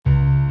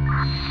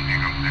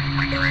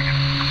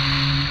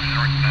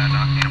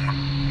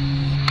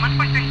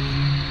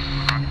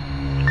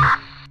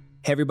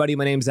Hey everybody,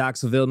 my name is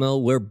Axel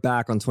Villamil. We're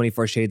back on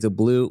 24 Shades of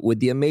Blue with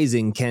the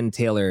amazing Ken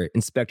Taylor,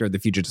 Inspector of the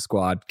Fugitive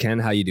Squad. Ken,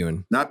 how you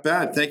doing? Not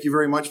bad. Thank you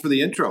very much for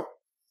the intro.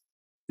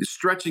 You're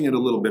stretching it a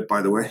little bit,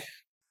 by the way.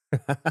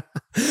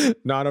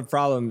 Not a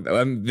problem.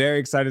 I'm very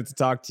excited to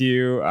talk to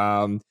you.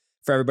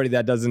 For everybody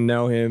that doesn't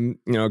know him,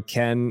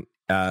 Ken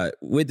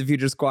with the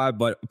Fugitive Squad.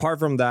 But apart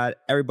from that,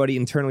 everybody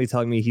internally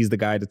telling me he's the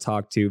guy to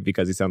talk to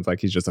because he sounds like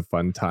he's just a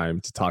fun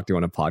time to talk to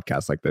on a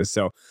podcast like this.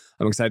 So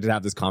I'm excited to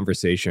have this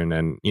conversation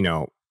and,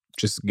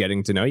 just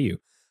getting to know you.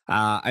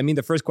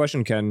 The first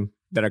question, Ken,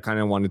 that I kind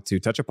of wanted to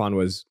touch upon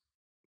was,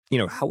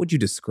 how would you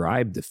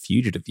describe the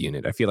fugitive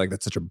unit? I feel like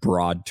that's such a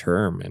broad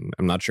term, and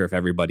I'm not sure if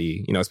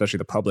everybody, especially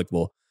the public,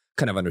 will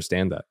kind of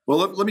understand that. Well,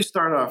 let me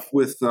start off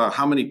with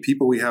how many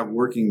people we have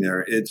working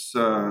there. It's,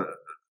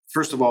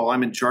 first of all,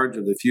 I'm in charge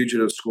of the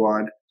Fugitive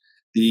Squad.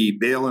 The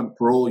bail and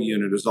parole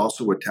unit is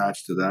also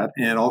attached to that,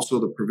 and also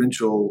the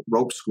Provincial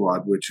Rope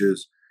Squad, which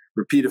is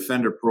repeat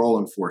offender parole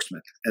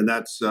enforcement. And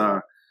that's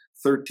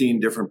 13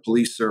 different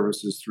police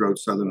services throughout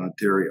Southern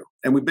Ontario.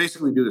 And we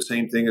basically do the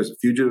same thing as the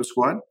Fugitive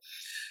Squad.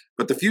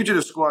 But the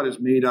Fugitive Squad is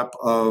made up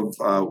of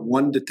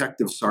one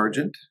detective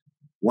sergeant,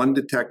 one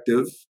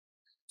detective,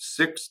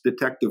 6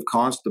 detective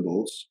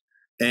constables,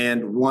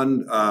 and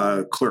one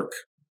clerk.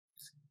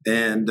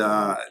 And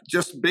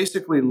just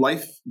basically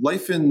life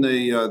in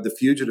the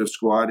Fugitive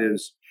Squad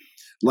is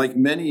like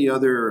many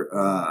other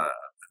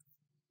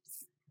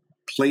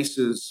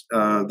places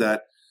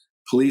that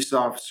police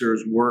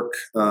officers work,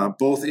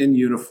 both in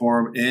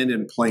uniform and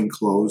in plain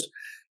clothes,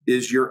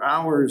 is your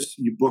hours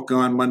you book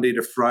on Monday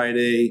to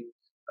Friday,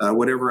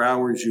 whatever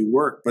hours you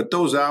work. But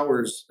those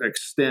hours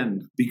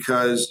extend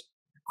because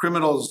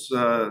criminals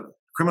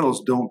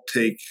don't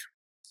take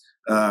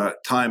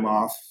time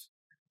off.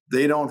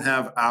 They don't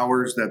have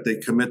hours that they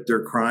commit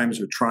their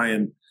crimes or try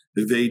and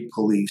evade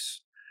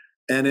police.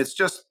 And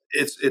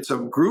it's a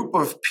group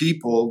of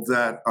people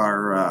that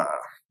are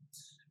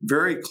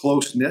very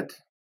close-knit.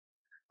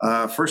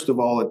 First of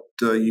all,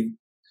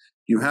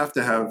 you have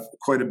to have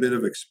quite a bit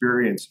of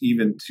experience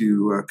even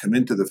to come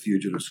into the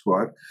Fugitive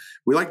Squad.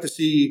 We like to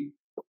see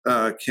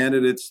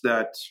candidates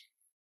that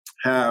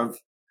have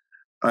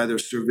either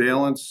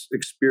surveillance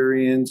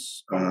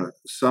experience,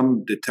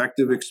 some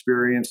detective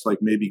experience, like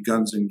maybe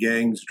Guns and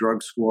Gangs,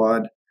 Drug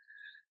Squad,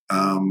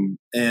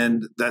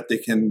 and that they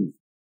can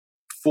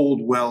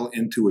fold well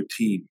into a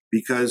team.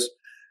 Because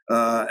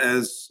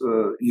as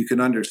you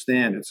can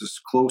understand, it's this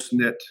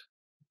close-knit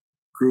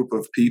group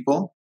of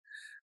people.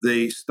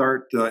 They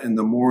start in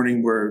the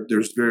morning where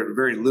there's very,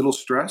 very little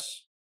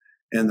stress,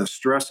 and the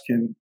stress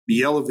can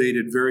be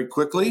elevated very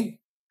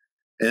quickly,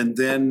 and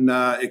then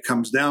it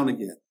comes down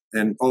again.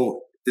 And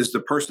is the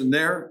person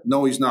there?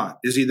 No, he's not.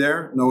 Is he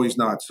there? No, he's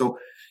not. So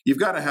you've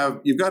got to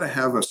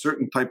have a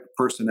certain type of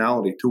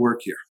personality to work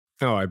here.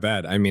 Oh, I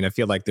bet. I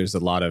feel like there's a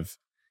lot of,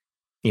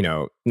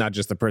 not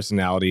just the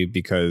personality,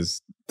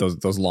 because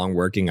those long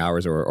working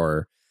hours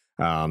or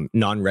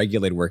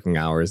non-regulated working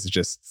hours,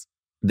 just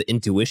the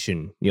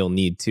intuition you'll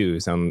need too.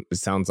 It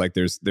sounds like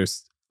there's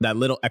that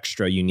little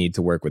extra you need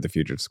to work with the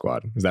Fugitive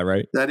Squad. Is that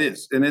right? That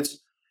is. And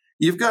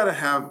you've got to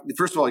have,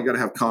 first of all, you got to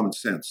have common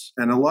sense.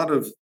 And a lot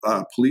of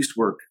police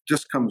work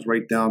just comes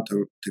right down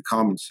to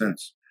common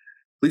sense.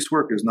 Police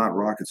work is not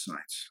rocket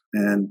science.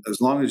 And as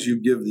long as you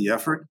give the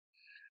effort,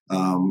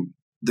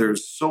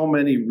 there's so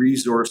many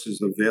resources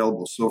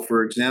available. So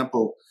for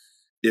example,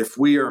 if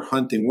we are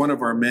hunting, one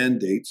of our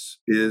mandates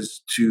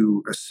is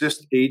to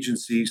assist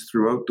agencies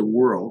throughout the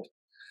world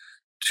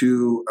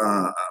to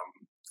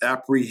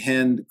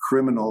apprehend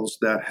criminals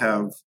that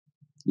have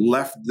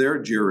left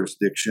their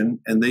jurisdiction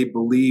and they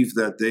believe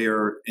that they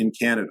are in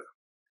Canada,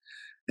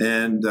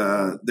 and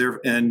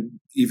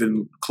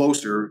even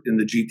closer in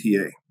the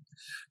GTA.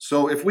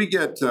 So if we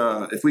get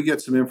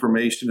some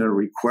information and a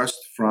request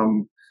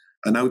from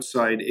an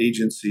outside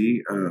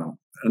agency,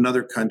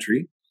 another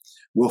country,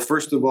 well,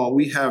 first of all,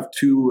 we have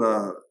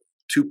two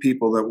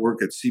people that work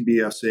at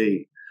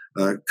CBSA,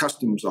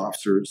 customs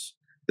officers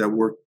that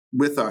work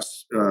with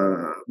us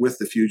with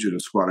the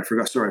Fugitive Squad. I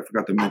forgot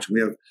to mention,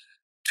 we have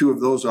 2 of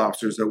those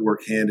officers that work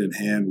hand in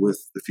hand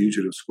with the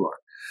Fugitive Squad.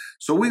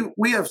 So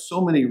we have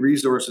so many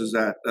resources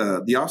that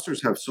the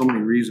officers have so many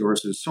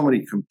resources, so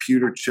many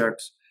computer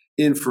checks,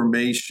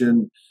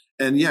 information,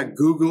 and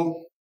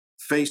Google,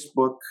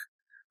 Facebook.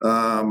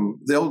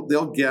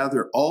 They'll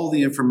gather all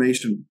the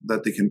information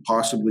that they can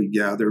possibly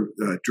gather,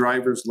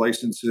 driver's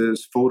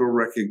licenses, photo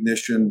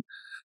recognition,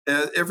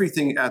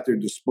 everything at their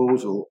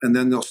disposal, and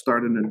then they'll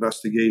start an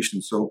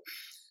investigation. So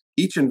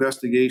each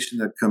investigation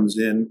that comes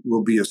in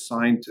will be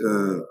assigned,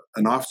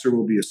 an officer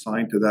will be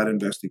assigned to that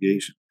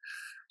investigation.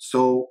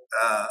 So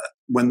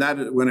when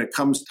it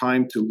comes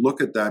time to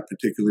look at that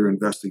particular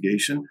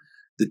investigation,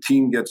 the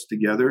team gets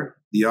together,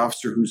 the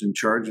officer who's in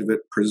charge of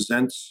it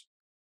presents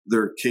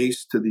their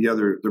case to the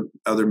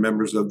other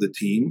members of the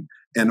team,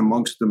 and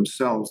amongst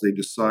themselves, they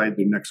decide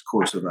the next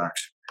course of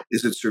action.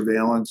 Is it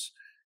surveillance?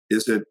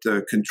 Is it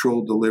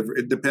controlled delivery?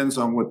 It depends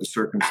on what the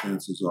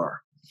circumstances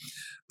are.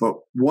 But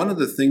one of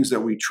the things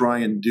that we try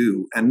and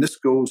do, and this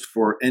goes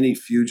for any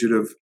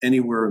fugitive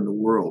anywhere in the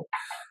world,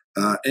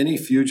 any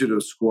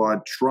fugitive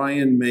squad, try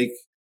and make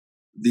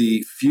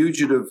the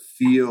fugitive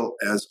feel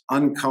as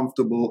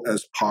uncomfortable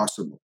as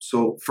possible.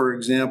 So, for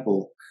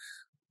example,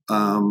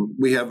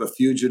 we have a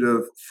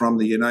fugitive from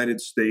the United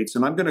States,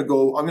 and I'm going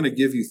to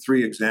give you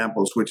three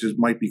examples, which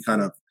might be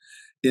kind of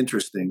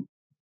interesting.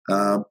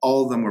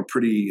 All of them were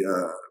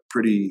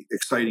pretty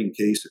exciting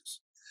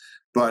cases.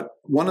 But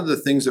one of the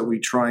things that we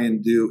try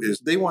and do is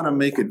they want to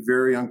make it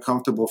very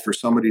uncomfortable for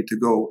somebody to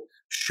go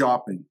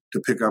shopping to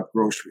pick up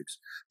groceries.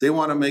 They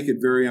want to make it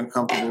very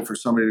uncomfortable for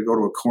somebody to go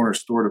to a corner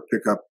store to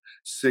pick up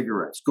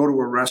cigarettes, go to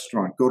a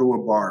restaurant, go to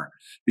a bar,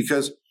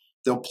 because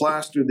they'll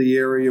plaster the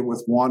area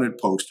with wanted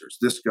posters.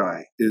 This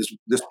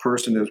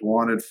person is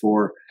wanted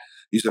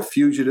he's a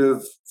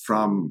fugitive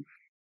from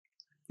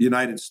the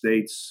United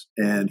States,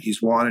 and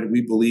he's wanted.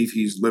 We believe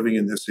he's living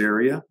in this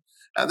area.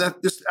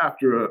 This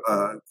after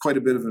quite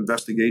a bit of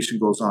investigation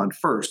goes on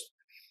first,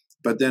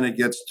 but then it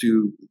gets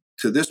to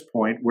this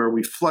point where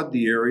we flood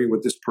the area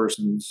with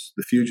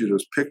the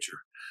fugitive's picture.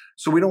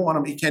 So we don't want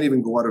him. He can't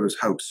even go out of his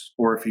house,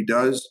 or if he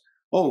does,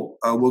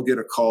 we'll get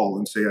a call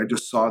and say, I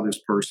just saw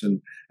this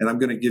person, and I'm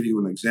going to give you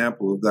an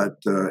example of that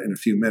in a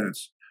few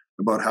minutes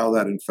about how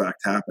that in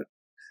fact happened.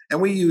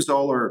 And we use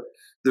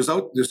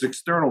there's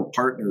external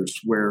partners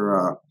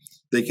where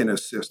they can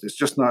assist. They're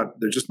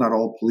just not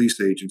all police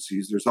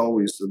agencies.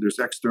 There's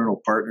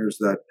external partners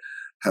that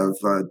have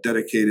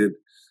dedicated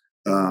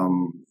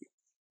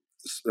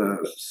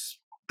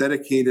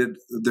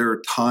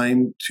their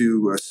time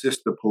to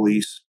assist the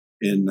police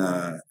in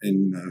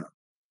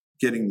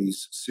getting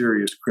these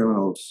serious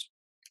criminals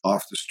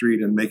off the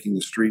street and making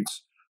the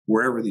streets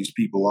wherever these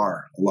people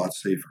are a lot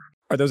safer.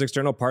 Are those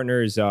external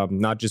partners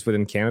not just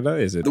within Canada?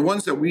 Is it the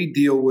ones that we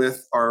deal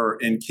with are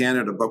in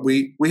Canada, but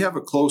we have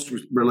a close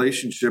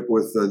relationship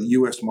with the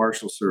U.S.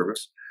 Marshal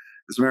Service.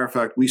 As a matter of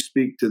fact, we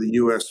speak to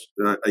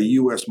a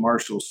U.S.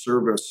 Marshal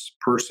Service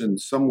person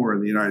somewhere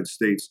in the United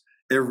States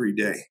every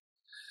day.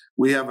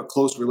 We have a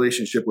close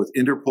relationship with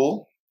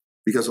Interpol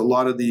because a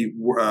lot of the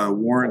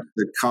warrants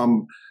that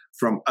come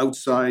from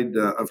outside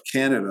of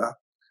Canada,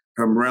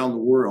 from around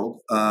the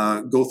world,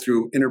 go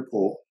through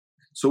Interpol.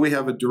 So we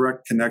have a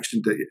direct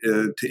connection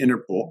to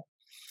Interpol.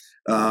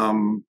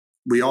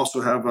 We also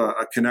have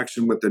a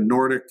connection with the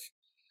Nordic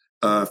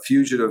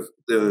fugitive,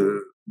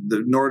 the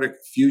Nordic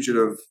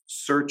fugitive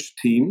search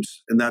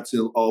teams, and that's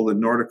in all the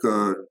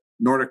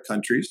Nordic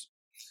countries.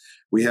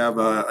 We have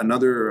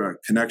another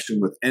connection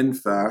with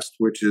NFAST,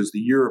 which is the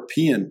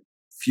European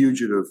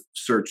fugitive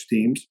search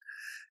teams.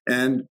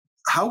 And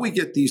how we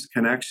get these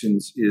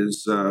connections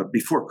is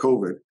before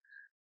COVID,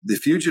 the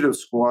Fugitive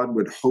Squad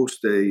would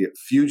host a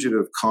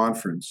fugitive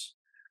conference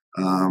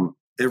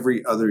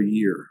every other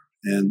year.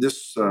 And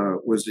this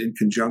was in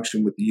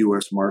conjunction with the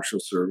U.S. Marshal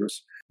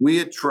Service. We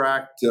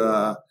attract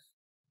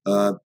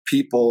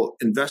people,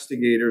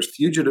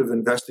 fugitive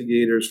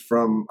investigators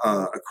from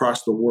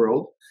across the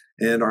world.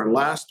 And our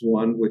last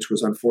one, which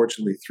was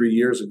unfortunately 3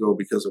 years ago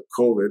because of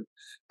COVID,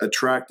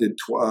 attracted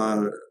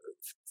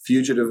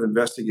fugitive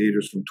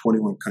investigators from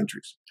 21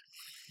 countries.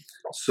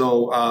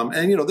 So,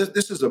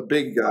 this is a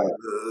big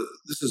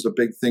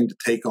thing to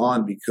take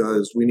on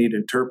because we need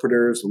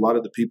interpreters. A lot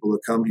of the people that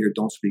come here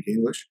don't speak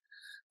English,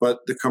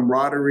 but the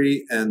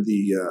camaraderie and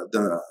the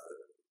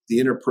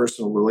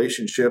interpersonal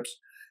relationships.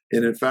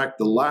 And in fact,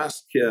 the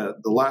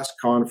last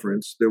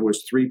conference, there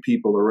was 3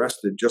 people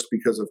arrested just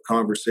because of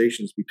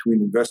conversations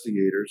between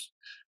investigators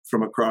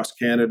from across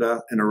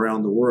Canada and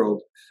around the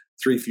world.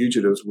 3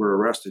 fugitives were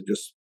arrested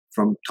just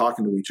from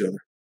talking to each other.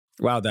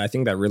 Wow, I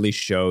think that really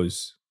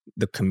shows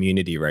the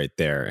community right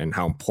there and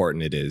how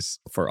important it is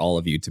for all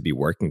of you to be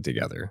working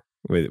together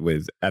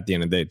with at the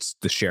end of the day, it's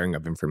the sharing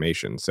of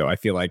information. So I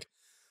feel like,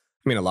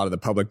 a lot of the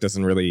public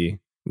doesn't really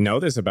know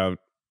this about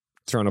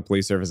Toronto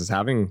Police Services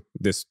having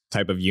this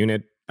type of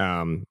unit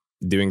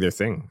doing their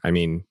thing.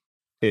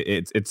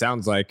 It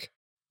sounds like,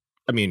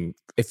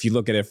 if you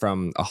look at it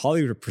from a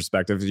Hollywood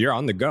perspective, you're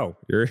on the go.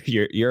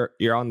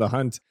 You're on the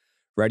hunt,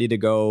 ready to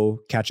go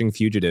catching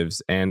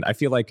fugitives. And I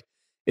feel like,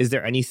 is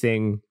there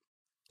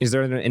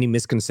any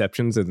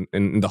misconceptions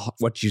in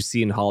what you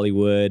see in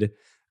Hollywood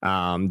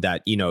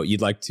that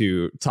you'd like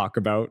to talk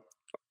about,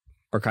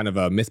 or kind of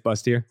a myth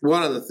bust here?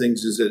 One of the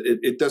things is that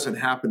it doesn't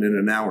happen in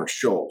an hour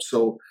show.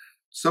 So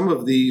some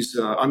of these,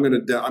 I'm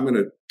going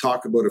to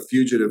talk about a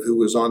fugitive who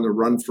was on the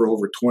run for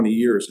over 20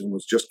 years and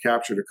was just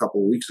captured a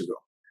couple of weeks ago.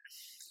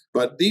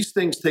 But these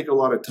things take a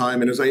lot of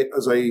time, and as I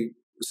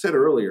said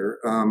earlier,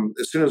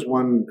 as soon as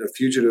a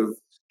fugitive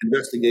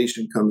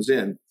investigation comes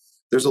in,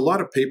 there's a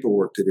lot of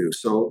paperwork to do.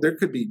 So there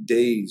could be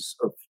days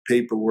of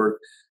paperwork.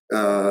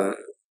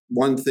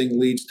 One thing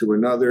leads to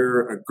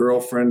another, a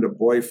girlfriend, a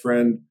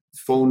boyfriend,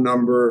 phone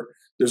number.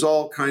 There's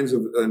all kinds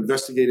of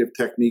investigative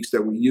techniques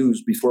that we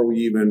use before we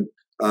even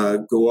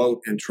go out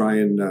and try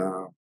and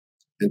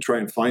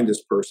find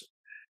this person.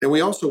 And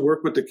we also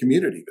work with the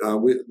community.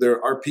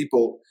 There are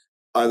people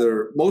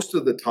either most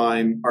of the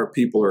time our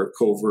people are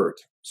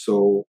covert,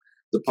 so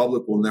the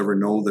public will never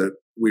know that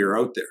we are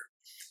out there.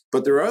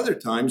 But there are other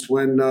times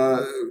when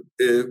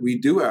we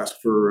do ask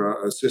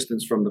for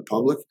assistance from the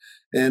public,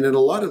 and in a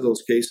lot of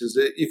those cases,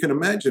 you can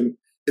imagine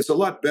it's a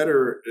lot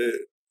better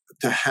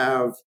to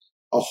have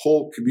a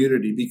whole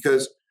community,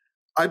 because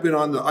I've been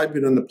on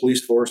the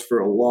police force for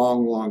a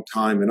long, long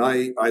time, and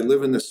I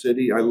live in the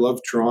city. I love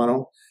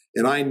Toronto,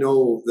 and I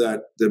know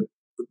that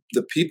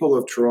the people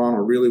of Toronto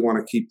really want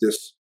to keep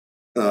this.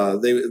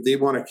 They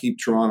want to keep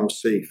Toronto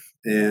safe,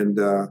 and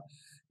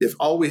if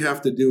all we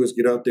have to do is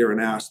get out there and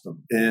ask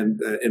them.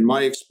 And in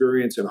my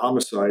experience in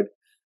homicide,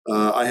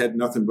 I had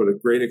nothing but a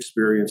great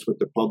experience with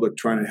the public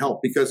trying to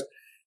help, because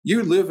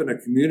you live in a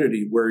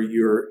community where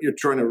you're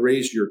trying to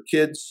raise your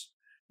kids,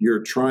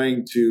 you're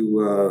trying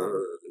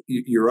to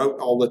you're out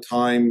all the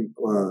time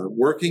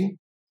working,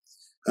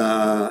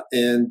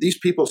 and these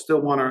people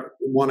still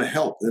want to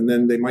help. And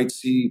then they might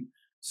see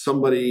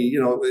somebody,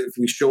 if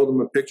we show them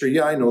a picture,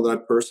 yeah, I know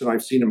that person.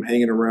 I've seen them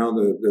hanging around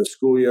the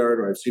schoolyard,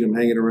 or I've seen them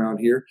hanging around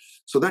here.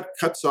 So that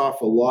cuts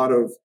off a lot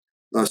of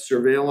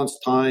surveillance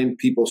time,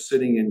 people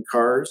sitting in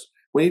cars,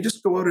 when you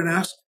just go out and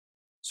ask.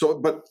 So,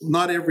 but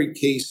not every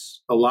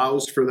case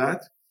allows for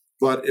that.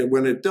 But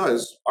when it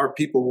does, our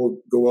people will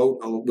go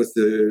out with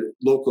the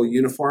local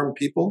uniformed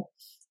people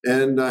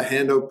and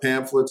hand out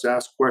pamphlets,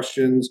 ask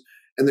questions.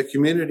 And the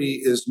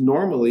community is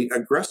normally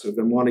aggressive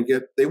and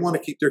they want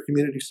to keep their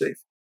community safe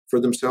for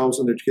themselves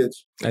and their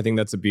kids. I think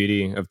that's the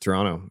beauty of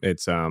Toronto.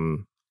 It's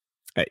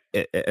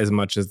as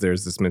much as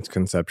there's this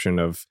misconception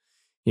of,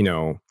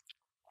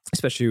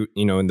 especially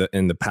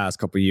in the past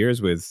couple of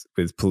years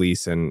with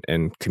police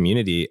and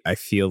community, I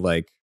feel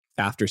like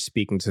after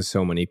speaking to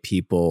so many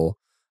people,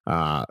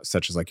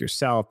 such as like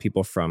yourself,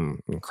 people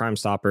from Crime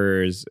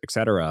Stoppers,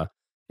 etc.,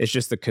 it's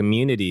just the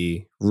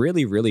community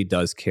really, really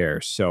does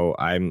care. So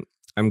I'm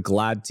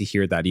glad to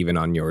hear that even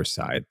on your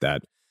side,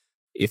 that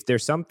if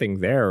there's something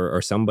there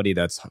or somebody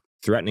that's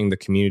threatening the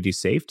community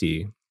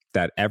safety,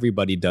 that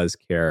everybody does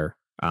care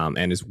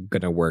and is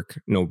going to work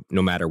no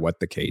matter what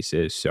the case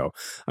is. So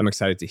I'm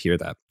excited to hear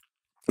that.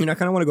 I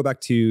kind of want to go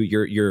back to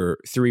your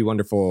three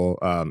wonderful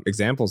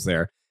examples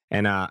there.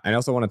 And I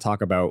also want to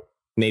talk about,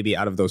 maybe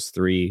out of those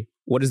three,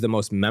 what is the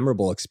most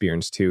memorable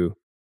experience too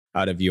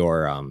out of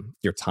your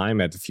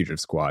time at the Fugitive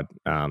Squad?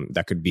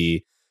 That could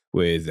be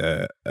with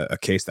a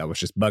case that was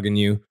just bugging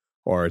you,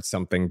 or it's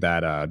something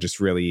that just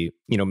really,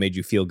 made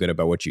you feel good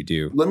about what you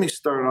do. Let me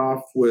start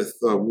off with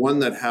one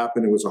that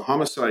happened. It was a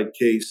homicide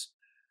case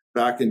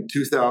back in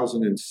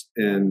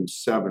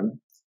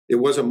 2007. It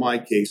wasn't my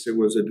case. It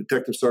was a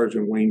Detective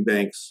Sergeant Wayne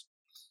Banks.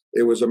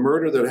 It was a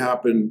murder that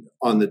happened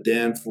on the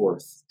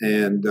Danforth.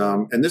 And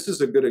this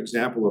is a good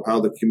example of how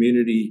the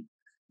community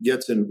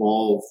gets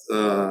involved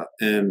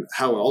and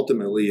how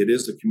ultimately it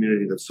is the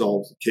community that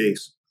solves the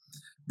case.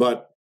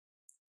 But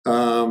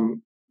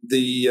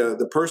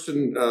the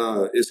person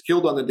is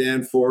killed on the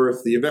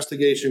Danforth. The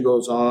investigation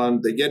goes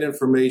on. They get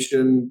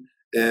information,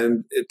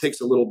 and it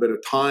takes a little bit of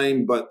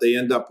time, but they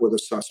end up with a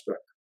suspect.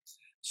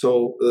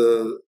 So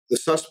the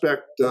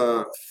suspect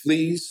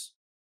flees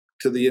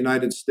to the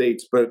United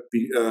States, but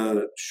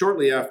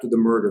shortly after the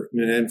murder,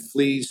 and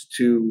flees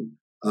to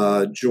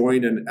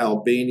join an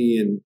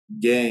Albanian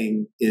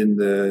gang in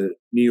the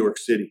New York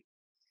City.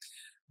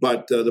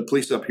 But the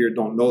police up here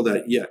don't know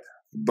that yet.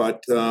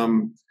 But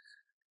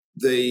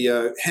they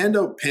hand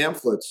out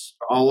pamphlets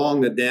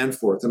along the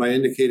Danforth, and I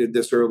indicated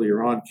this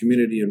earlier on,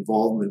 community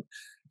involvement.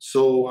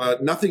 So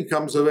nothing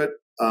comes of it.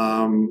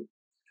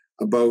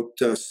 About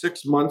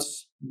 6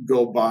 months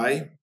go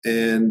by,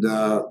 and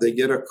they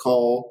get a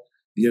call.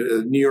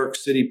 New York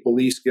City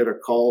police get a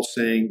call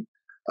saying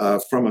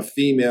from a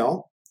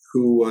female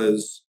who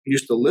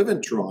used to live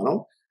in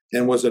Toronto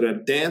and was at a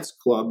dance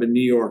club in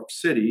New York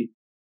City,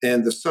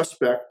 and the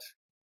suspect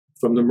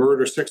from the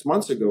murder 6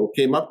 months ago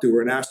came up to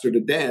her and asked her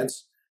to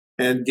dance,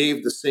 and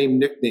gave the same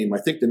nickname. I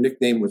think the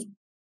nickname was,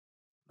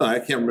 I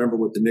can't remember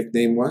what the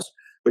nickname was,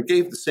 but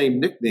gave the same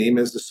nickname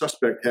as the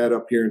suspect had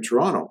up here in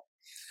Toronto.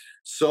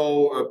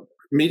 So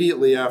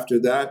immediately after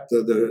that,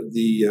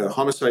 the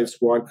homicide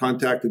squad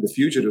contacted the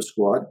fugitive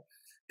squad,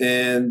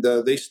 and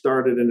they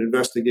started an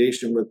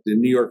investigation with the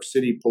New York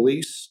City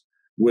police,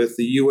 with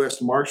the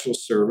U.S. Marshal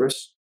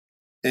Service.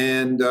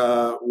 And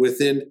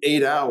within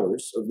 8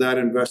 hours of that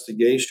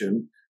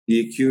investigation, the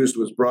accused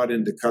was brought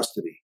into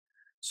custody.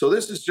 So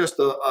this is just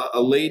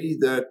a lady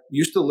that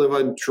used to live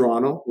in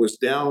Toronto, was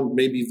down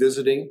maybe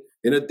visiting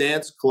in a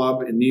dance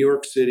club in New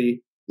York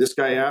City. This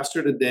guy asked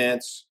her to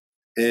dance,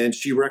 and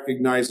she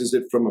recognizes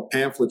it from a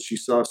pamphlet she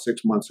saw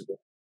 6 months ago.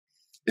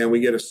 And we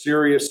get a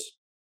serious,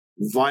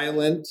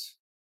 violent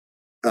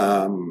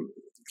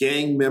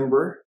gang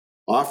member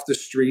off the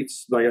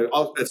streets. Like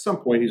at some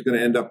point, he's going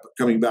to end up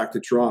coming back to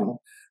Toronto.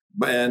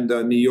 And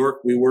New York,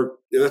 we work.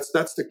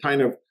 That's the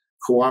kind of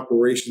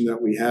cooperation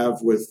that we have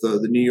with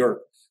the New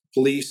York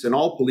police and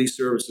all police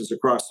services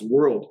across the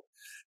world,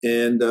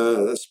 and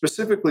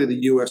specifically the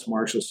U.S.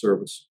 Marshal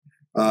Service.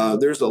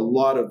 There's a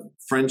lot of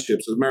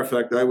friendships. As a matter of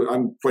fact,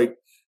 I'm quite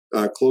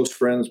close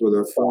friends with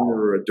a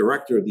former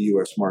director of the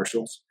U.S.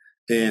 Marshals,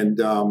 and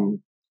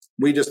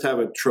we just have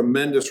a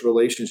tremendous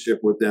relationship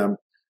with them.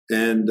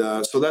 And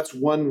so that's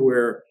one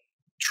where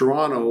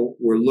Toronto,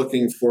 we're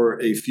looking for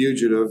a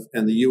fugitive,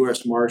 and the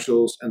U.S.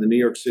 Marshals and the New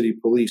York City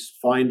Police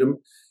find him.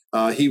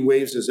 He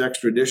waives his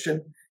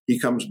extradition. He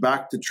comes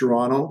back to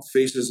Toronto,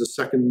 faces a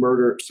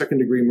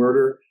second-degree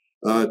murder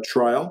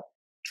trial.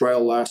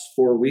 Trial lasts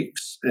 4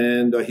 weeks,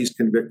 and he's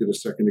convicted of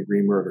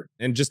second-degree murder.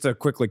 And just to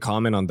quickly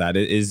comment on that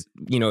is,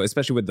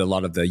 especially with a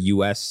lot of the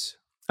U.S.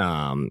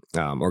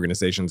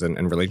 Organizations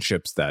and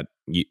relationships that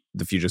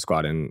the Fugitive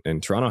Squad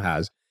in Toronto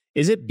has,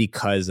 is it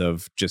because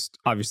of just,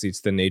 obviously it's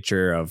the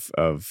nature of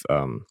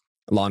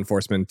law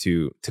enforcement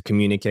to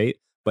communicate,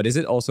 but is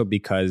it also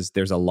because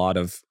there's a lot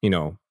of,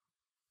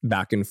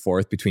 back and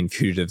forth between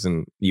fugitives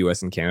in the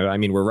U.S. and Canada? I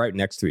mean, we're right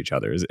next to each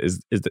other. Is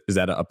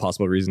that a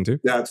possible reason too?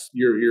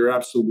 You're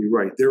absolutely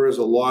right. There is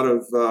a lot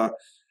of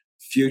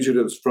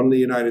fugitives from the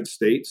United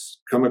States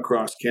come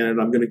across Canada.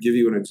 I'm going to give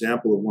you an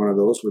example of one of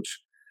those,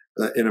 which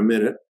in a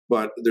minute.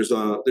 But there's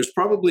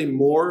probably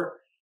more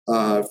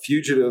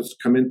fugitives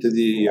come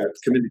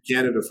into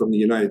Canada from the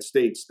United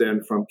States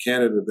than from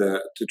Canada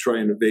to try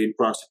and evade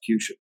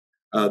prosecution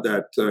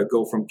that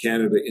go from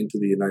Canada into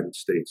the United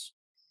States.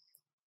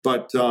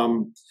 But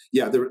the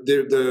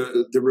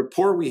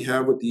rapport we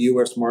have with the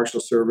U.S. Marshal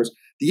Service,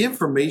 the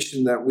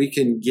information that we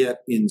can get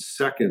in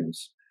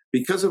seconds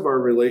because of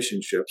our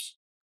relationships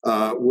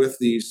with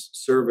these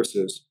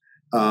services,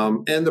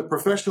 and the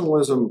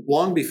professionalism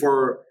long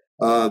before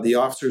the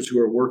officers who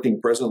are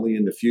working presently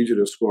in the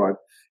Fugitive Squad.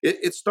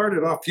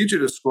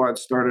 Fugitive Squad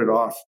started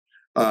off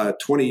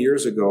 20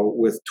 years ago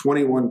with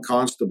 21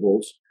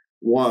 constables,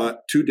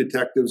 2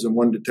 detectives, and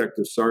 1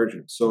 detective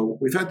sergeant. So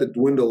we've had to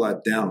dwindle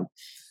that down.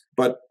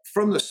 But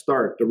from the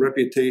start, the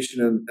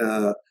reputation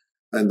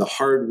and the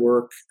hard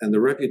work and the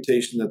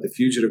reputation that the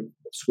Fugitive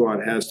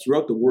Squad has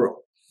throughout the world,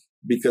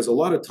 because a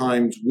lot of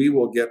times we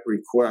will get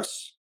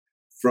requests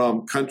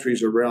from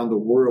countries around the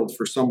world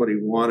for somebody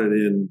wanted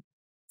in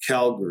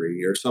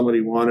Calgary or somebody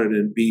wanted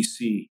in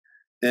BC.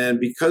 And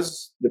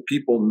because the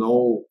people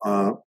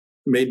know,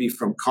 maybe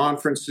from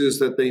conferences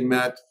that they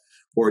met,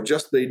 or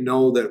just they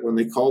know that when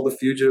they call the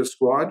Fugitive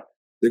Squad,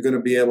 they're going to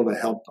be able to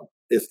help them.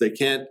 If they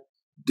can't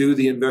do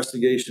the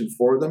investigation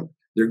for them,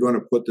 they're going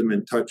to put them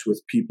in touch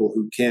with people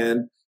who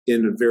can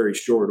in a very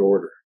short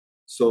order.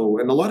 So,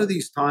 and a lot of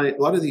these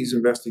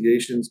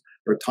investigations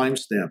are time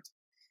stamped.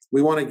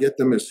 We want to get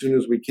them as soon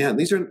as we can.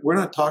 We're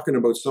not talking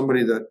about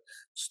somebody that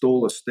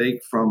stole a steak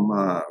from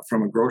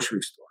a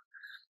grocery store.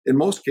 In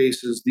most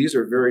cases, these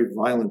are very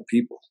violent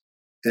people,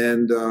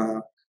 and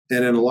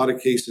in a lot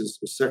of cases,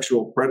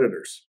 sexual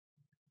predators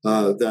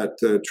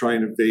that try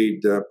and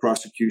evade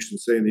prosecution,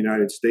 say in the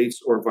United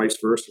States, or vice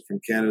versa, from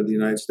Canada to the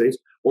United States,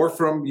 or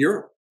from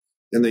Europe,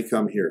 and they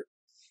come here.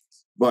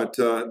 But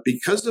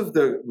because of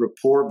the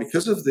rapport,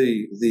 because of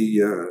the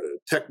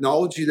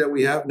technology that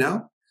we have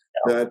now,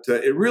 that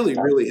it really,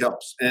 really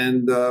helps.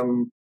 And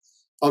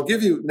I'll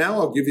give you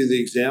the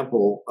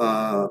example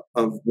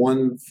of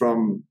one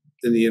from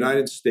in the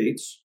United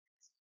States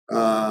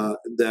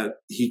that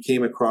he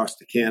came across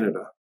to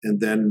Canada, and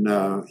then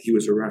he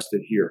was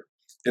arrested here.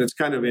 And it's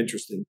kind of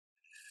interesting.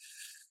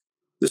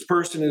 This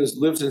person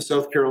lives in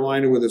South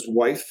Carolina with his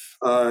wife,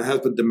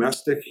 has a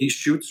domestic. He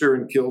shoots her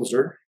and kills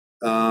her.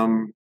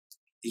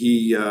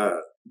 He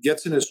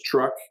gets in his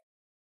truck,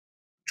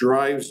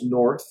 drives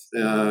north,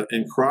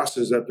 and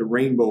crosses at the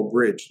Rainbow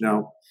Bridge.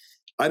 Now,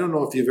 I don't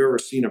know if you've ever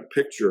seen a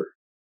picture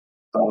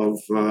of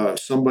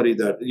somebody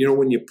that,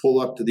 when you pull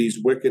up to these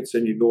wickets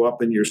and you go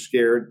up and you're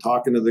scared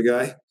talking to the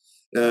guy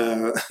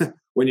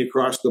when you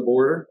cross the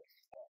border.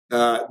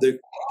 The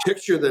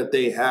picture that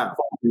they have,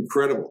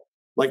 incredible.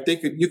 Like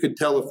you could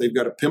tell if they've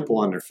got a pimple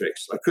on their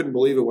face. I couldn't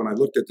believe it when I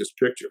looked at this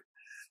picture.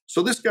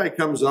 So this guy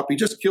comes up. He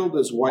just killed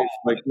his wife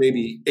like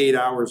maybe 8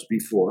 hours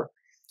before.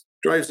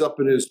 Drives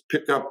up in his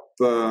pickup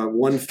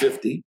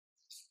 150.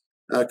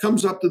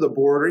 Comes up to the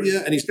border. Yeah,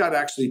 and he's got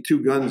actually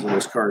 2 guns in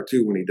his car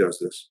too when he does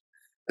this.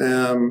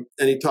 And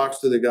he talks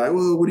to the guy.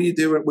 Well, what are you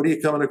doing? What are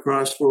you coming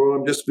across for?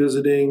 I'm just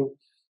visiting.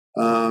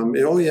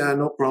 Oh yeah,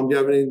 no problem. Do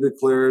you have anything to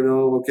declare?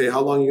 No. Okay.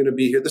 How long are you going to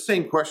be here? The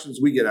same questions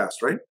we get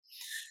asked, right?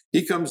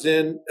 He comes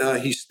in,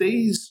 he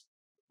stays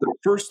the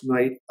first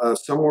night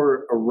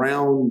somewhere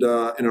around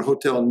in a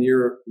hotel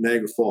near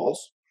Niagara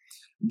Falls.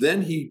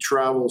 Then he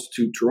travels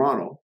to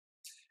Toronto,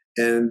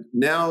 and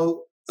now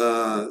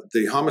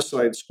the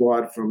homicide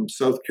squad from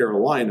South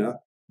Carolina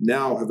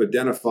now have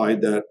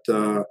identified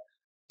that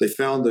they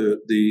found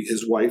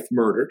his wife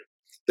murdered.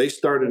 They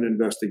start an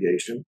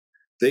investigation.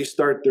 They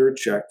start their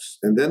checks,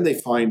 and then they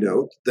find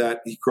out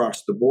that he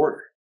crossed the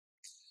border.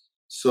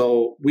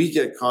 So we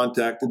get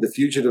contacted. The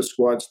Fugitive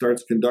Squad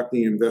starts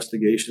conducting an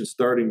investigation,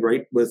 starting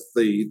right with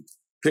the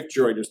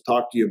picture I just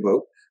talked to you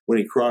about when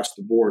he crossed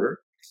the border.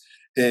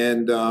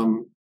 And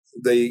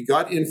they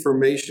got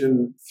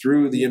information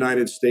through the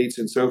United States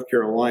and South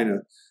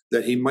Carolina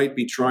that he might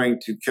be trying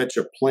to catch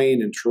a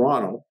plane in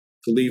Toronto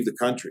to leave the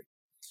country.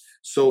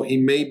 So he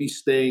may be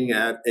staying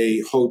at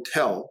a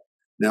hotel.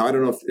 Now, I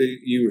don't know if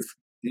you've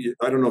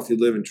I don't know if you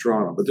live in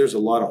Toronto, but there's a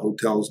lot of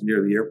hotels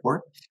near the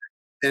airport,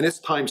 and it's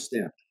time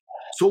stamped.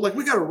 So like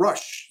we got to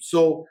rush.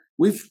 So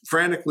we've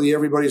frantically,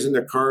 everybody's in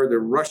their car, they're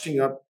rushing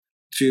up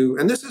to,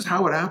 and this is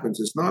how it happens.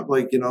 It's not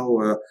like,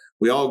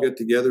 we all get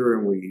together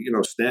and we,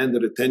 stand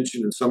at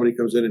attention and somebody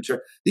comes in and check.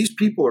 These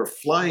people are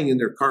flying in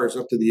their cars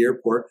up to the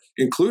airport,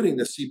 including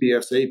the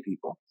CBSA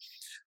people.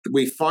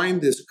 We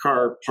find this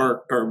car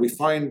parked, or we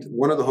find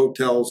one of the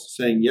hotels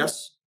saying,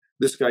 yes,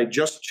 this guy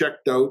just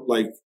checked out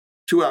like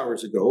 2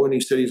 hours ago, and he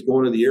said he's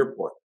going to the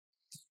airport.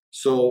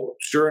 So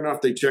sure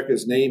enough, they check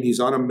his name. He's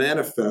on a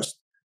manifest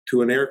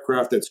to an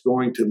aircraft that's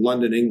going to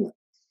London, England,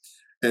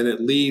 and it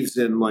leaves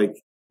in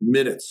like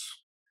minutes.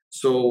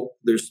 So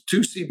there's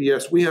two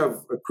CBS. We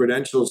have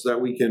credentials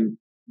that we can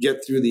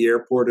get through the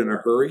airport in a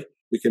hurry.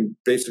 We can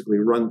basically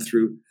run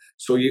through.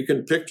 So you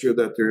can picture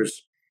that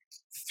there's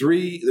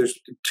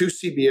two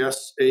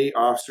CBSA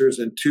officers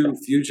and two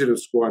fugitive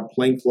squad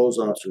plainclothes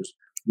officers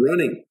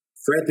running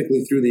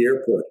frantically through the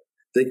airport.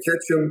 They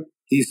catch him.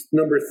 He's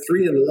number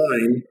 3 in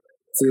line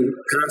to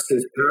pass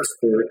his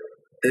passport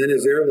and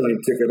his airline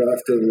ticket off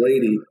to the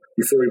lady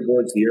before he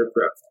boards the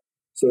aircraft.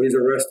 So he's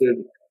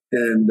arrested.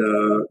 And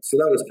so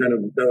that was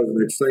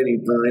an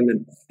exciting time.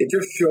 And it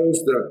just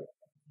shows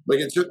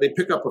they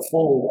pick up a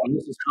phone, and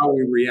this is how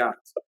we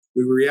react.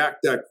 We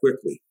react that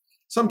quickly.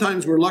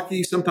 Sometimes we're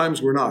lucky,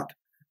 sometimes we're not.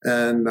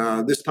 And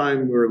this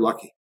time we were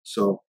lucky.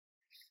 So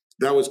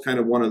that was kind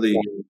of one of the,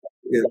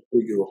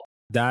 we go.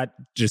 That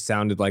just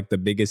sounded like the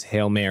biggest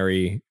Hail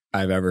Mary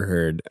I've ever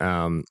heard.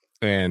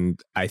 And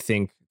I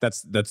think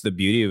that's the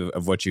beauty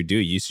of what you do.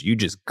 You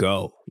just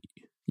go.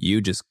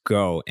 You just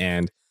go.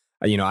 And,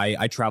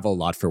 I travel a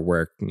lot for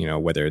work,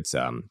 whether it's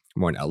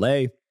more in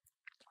LA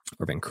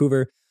or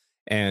Vancouver.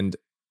 And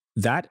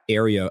that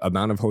area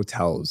amount of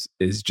hotels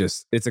is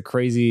just, it's a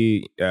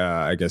crazy,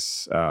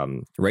 radius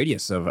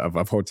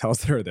of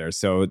hotels that are there.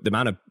 So the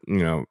amount of,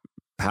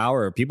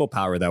 people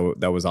power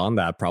that was on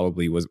that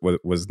probably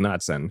was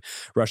nuts, and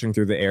rushing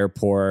through the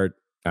airport.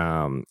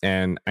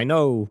 And I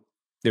know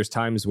there's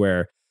times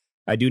where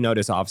I do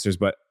notice officers,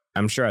 but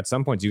I'm sure at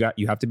some point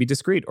you have to be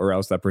discreet, or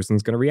else that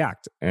person's going to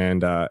react.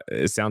 And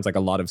it sounds like a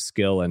lot of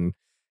skill and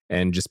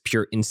just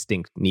pure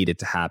instinct needed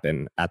to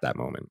happen at that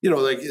moment.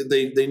 Like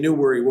they knew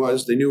where he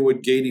was, they knew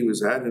what gate he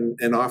was at,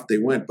 and off they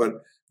went. But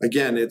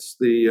again, it's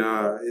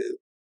the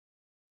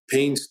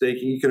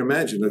painstaking. You can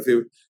imagine if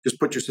you just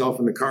put yourself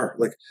in the car,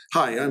 like,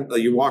 hi,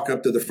 you walk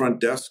up to the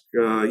front desk.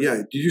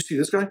 Yeah, did you see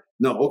this guy?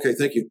 No. Okay,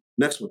 thank you.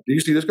 Next one. Did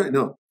you see this guy?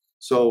 No.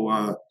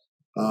 So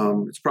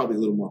it's probably a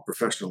little more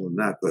professional than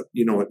that, but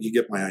you know what? You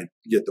get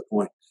the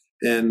point.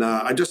 And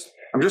I'm just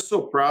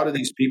so proud of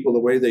these people, the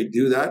way they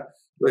do that,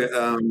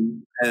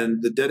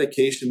 and the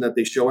dedication that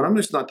they show. And I'm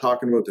just not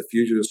talking about the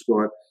fugitive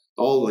squad,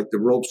 all like the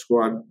rope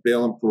squad,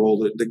 bail and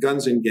parole, the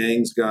guns and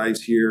gangs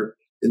guys here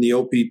in the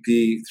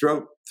OPP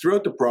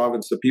throughout the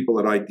province. The people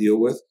that I deal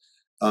with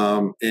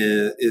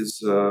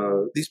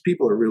these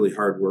people are really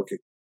hardworking.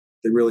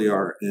 They really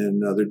are,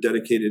 and they're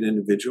dedicated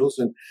individuals.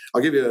 And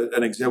I'll give you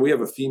an example. We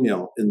have a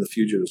female in the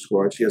fugitive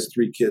squad. She has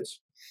 3 kids.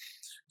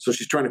 So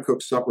she's trying to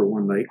cook supper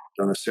one night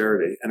on a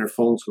Saturday, and her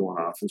phone's going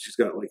off, and she's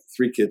got like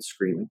 3 kids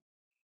screaming.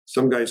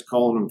 Some guy's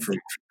calling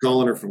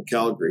her from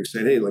Calgary,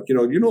 saying, "Hey,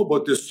 you know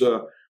about this?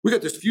 We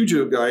got this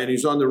fugitive guy, and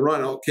he's on the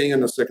run. Okay, hang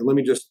on a second. Let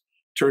me just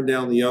turn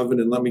down the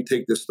oven and let me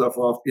take this stuff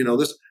off.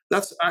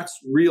 That's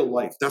real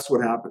life. That's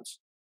what happens.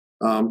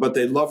 But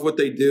they love what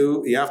they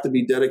do. You have to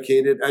be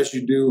dedicated, as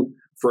you do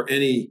for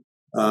anything,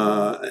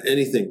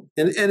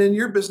 and in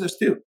your business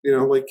too.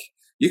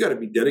 You got to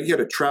be dedicated. You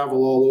got to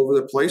travel all over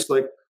the place.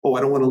 Like, oh, I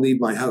don't want to leave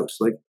my house.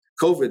 Like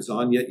COVID's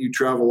on, yet you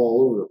travel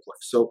all over the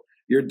place. So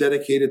you're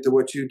dedicated to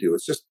what you do.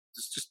 It's just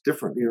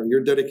different.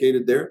 You're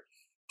dedicated there.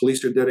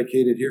 Police are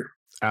dedicated here.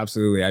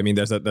 Absolutely. I mean,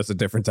 that's a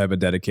different type of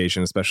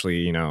dedication,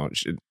 especially,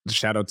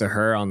 shout out to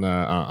her on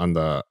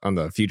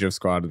the fugitive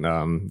squad,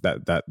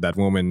 that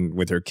woman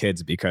with her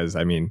kids, because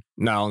I mean,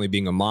 not only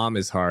being a mom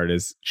is hard,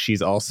 as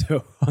she's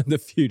also on the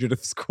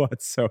fugitive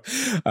squad. So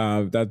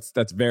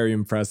that's very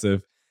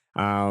impressive.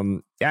 Yeah,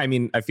 I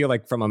mean, I feel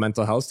like from a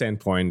mental health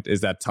standpoint,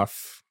 is that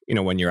tough,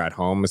 when you're at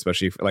home,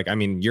 especially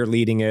you're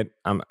leading it.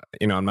 I'm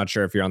not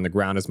sure if you're on the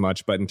ground as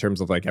much, but in terms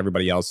of like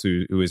everybody else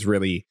who is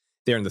really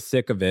there in the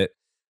thick of it,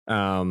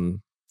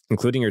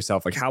 including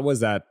yourself, how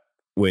was that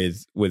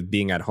with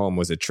being at home?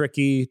 Was it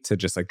tricky to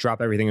just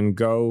drop everything and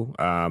go?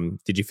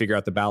 Did you figure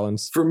out the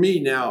balance? For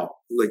me now,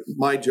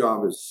 my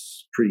job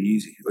is pretty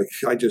easy.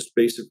 I just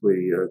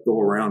basically go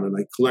around and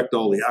I collect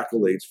all the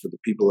accolades for the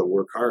people that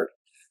work hard.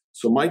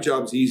 So my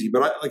job's easy.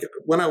 But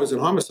when I was in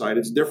homicide,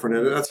 it's different.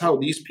 And that's how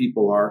these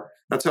people are.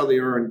 That's how they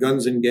are in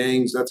guns and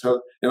gangs.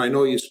 And I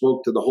know you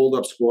spoke to the hold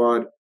up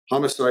squad,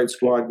 homicide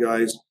squad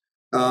guys.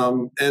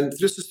 And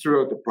this is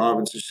throughout the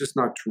province. It's just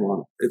not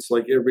Toronto. It's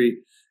like at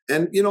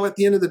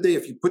the end of the day,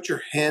 if you put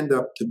your hand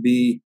up to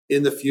be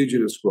in the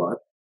fugitive squad,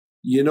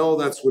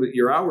 that's what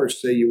your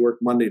hours say. You work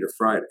Monday to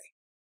Friday,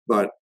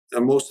 but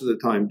most of the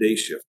time day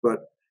shift. But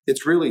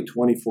It's really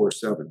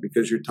 24/7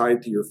 because you're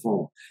tied to your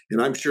phone.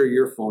 And I'm sure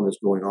your phone is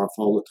going off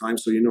all the time,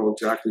 so you know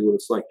exactly what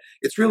it's like.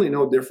 It's really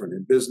no different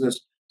in business.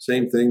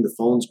 Same thing, the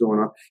phone's going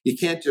off. You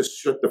can't just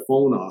shut the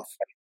phone off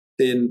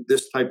in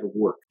this type of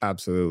work.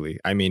 Absolutely.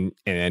 I mean,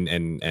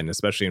 and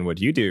especially in what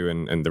you do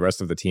and the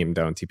rest of the team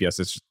down at TPS,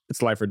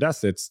 it's life or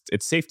death. It's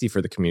safety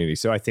for the community.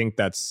 So I think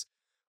that's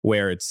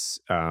where it's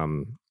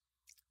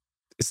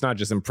not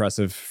just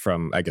impressive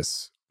from, I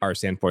guess, our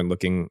standpoint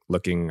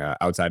looking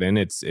outside in.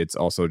 It's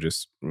also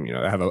just,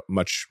 I have a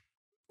much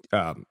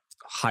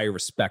higher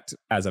respect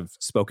as I've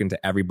spoken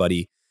to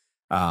everybody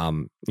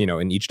in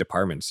each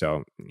department.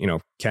 So,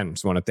 Ken,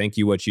 just want to thank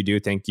you what you do.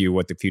 Thank you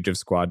what the Fugitive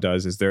Squad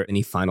does. Is there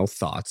any final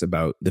thoughts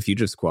about the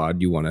Fugitive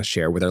Squad you want to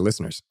share with our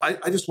listeners?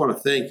 I just want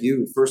to thank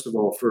you, first of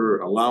all, for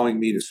allowing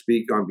me to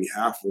speak on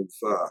behalf of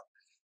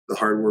the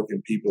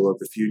hardworking people of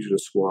the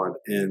Fugitive Squad,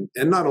 and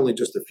not only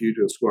just the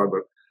Fugitive Squad,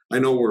 but I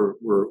know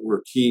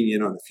we're keying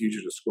in on the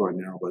Fugitive Squad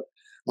now, but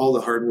all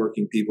the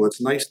hardworking people. It's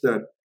nice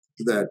that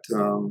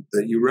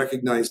you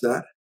recognize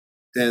that,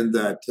 and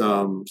that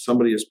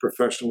somebody as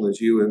professional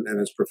as you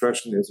and as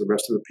professionally as the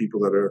rest of the people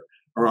that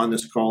are on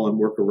this call and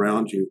work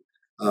around you.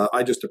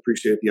 I just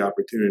appreciate the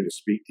opportunity to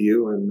speak to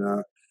you,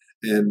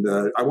 and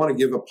I want to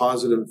give a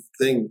positive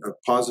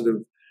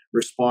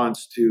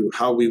response to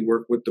how we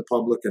work with the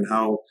public and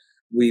how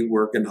we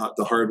work and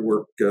the hard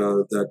work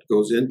that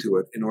goes into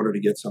it in order to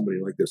get somebody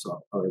like this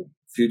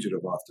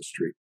fugitive off the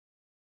street.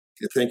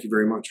 Yeah, thank you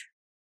very much.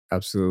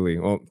 Absolutely.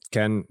 Well,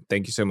 Ken,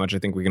 thank you so much. I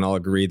think we can all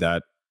agree that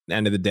at the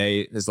end of the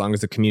day, as long as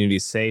the community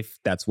is safe,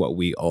 that's what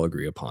we all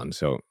agree upon.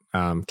 So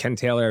Ken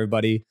Taylor,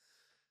 everybody,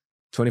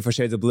 24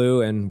 Shades of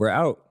Blue, and we're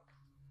out.